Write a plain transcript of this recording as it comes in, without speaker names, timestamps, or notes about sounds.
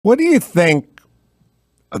What do you think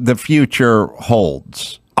the future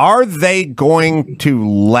holds? Are they going to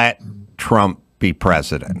let Trump be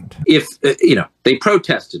president? If, they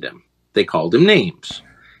protested him, they called him names.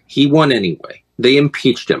 He won anyway. They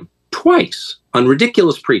impeached him twice on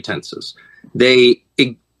ridiculous pretenses. They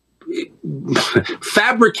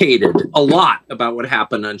fabricated a lot about what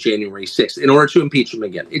happened on January 6th in order to impeach him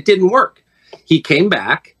again. It didn't work. He came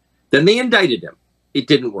back. Then they indicted him. It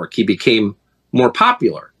didn't work. He became more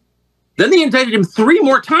popular. Then they indicted him 3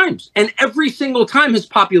 more times. And every single time his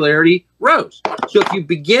popularity rose. So if you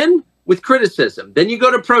begin with criticism, then you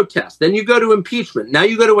go to protest, then you go to impeachment, now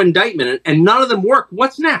you go to indictment, and none of them work,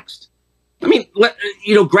 what's next? I mean,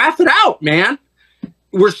 graph it out, man.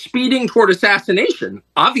 We're speeding toward assassination,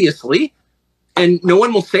 obviously, and no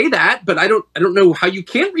one will say that, but I don't know how you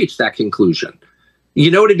can't reach that conclusion.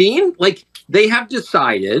 You know what I mean? Like, they have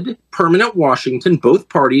decided, permanent Washington, both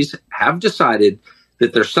parties have decided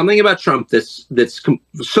that there's something about Trump that's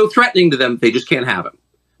so threatening to them, they just can't have him.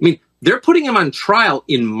 I mean, they're putting him on trial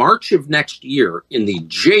in March of next year in the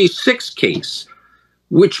J6 case,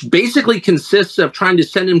 which basically consists of trying to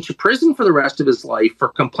send him to prison for the rest of his life for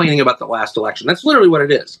complaining about the last election. That's literally what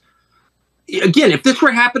it is. Again, if this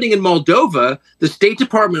were happening in Moldova, the State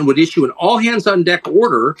Department would issue an all-hands-on-deck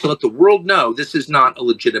order to let the world know this is not a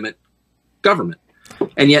legitimate government.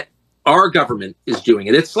 And yet our government is doing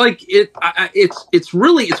it. It's like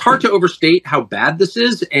it's hard to overstate how bad this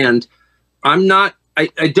is. And I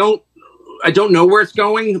don't know where it's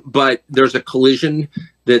going, but there's a collision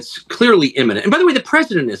that's clearly imminent. And by the way, the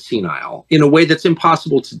president is senile in a way that's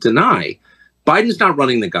impossible to deny. Biden's not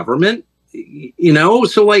running the government,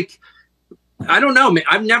 so like, I don't know, man.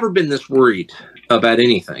 I've never been this worried about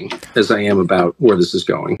anything as I am about where this is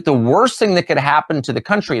going. The worst thing that could happen to the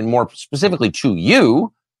country, and more specifically to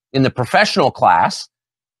you in the professional class,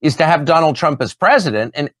 is to have Donald Trump as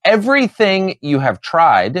president, and everything you have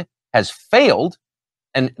tried has failed,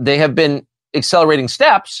 and they have been accelerating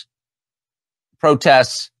steps,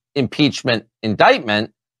 protests, impeachment,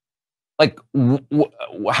 indictment. Like,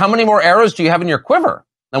 how many more arrows do you have in your quiver?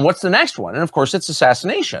 And what's the next one? And of course, it's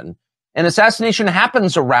assassination. And assassination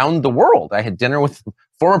happens around the world. I had dinner with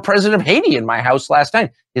former president of Haiti in my house last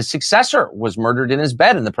night. His successor was murdered in his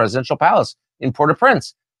bed in the presidential palace in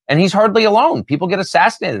Port-au-Prince. And he's hardly alone. People get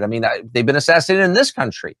assassinated. I mean, they've been assassinated in this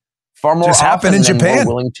country far more often than we're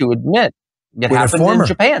willing to admit. It happened in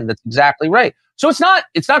Japan. That's exactly right. So it's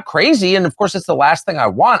not crazy. And of course, it's the last thing I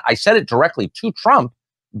want. I said it directly to Trump,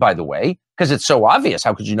 by the way, because it's so obvious.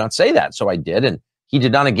 How could you not say that? So I did. And he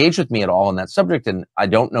did not engage with me at all on that subject. And I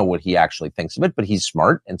don't know what he actually thinks of it, but he's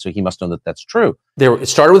smart. And so he must know that that's true. It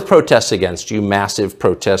started with protests against you, massive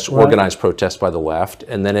protests, right. Organized protests by the left.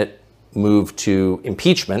 And then it moved to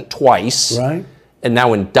impeachment twice. Right. And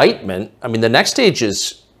now indictment. I mean, the next stage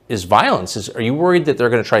is violence. Are you worried that they're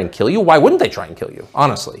going to try and kill you? Why wouldn't they try and kill you,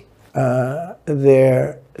 honestly?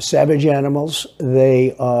 They're savage animals.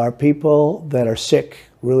 They are people that are sick,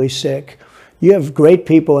 really sick. You have great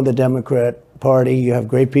people in the Democrat Party. You have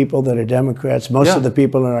great people that are Democrats. Most of the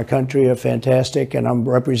people in our country are fantastic, and I'm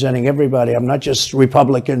representing everybody. I'm not just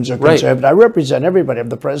Republicans or conservative. Right. I represent everybody. I'm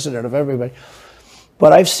the president of everybody.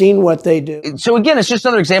 But I've seen what they do. So again, it's just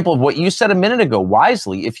another example of what you said a minute ago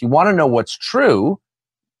wisely. If you want to know what's true,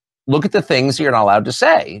 look at the things you're not allowed to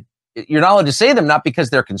say. You're not allowed to say them not because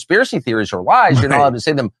they're conspiracy theories or lies. You're not allowed to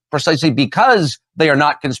say them precisely because they are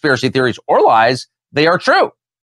not conspiracy theories or lies. They are true.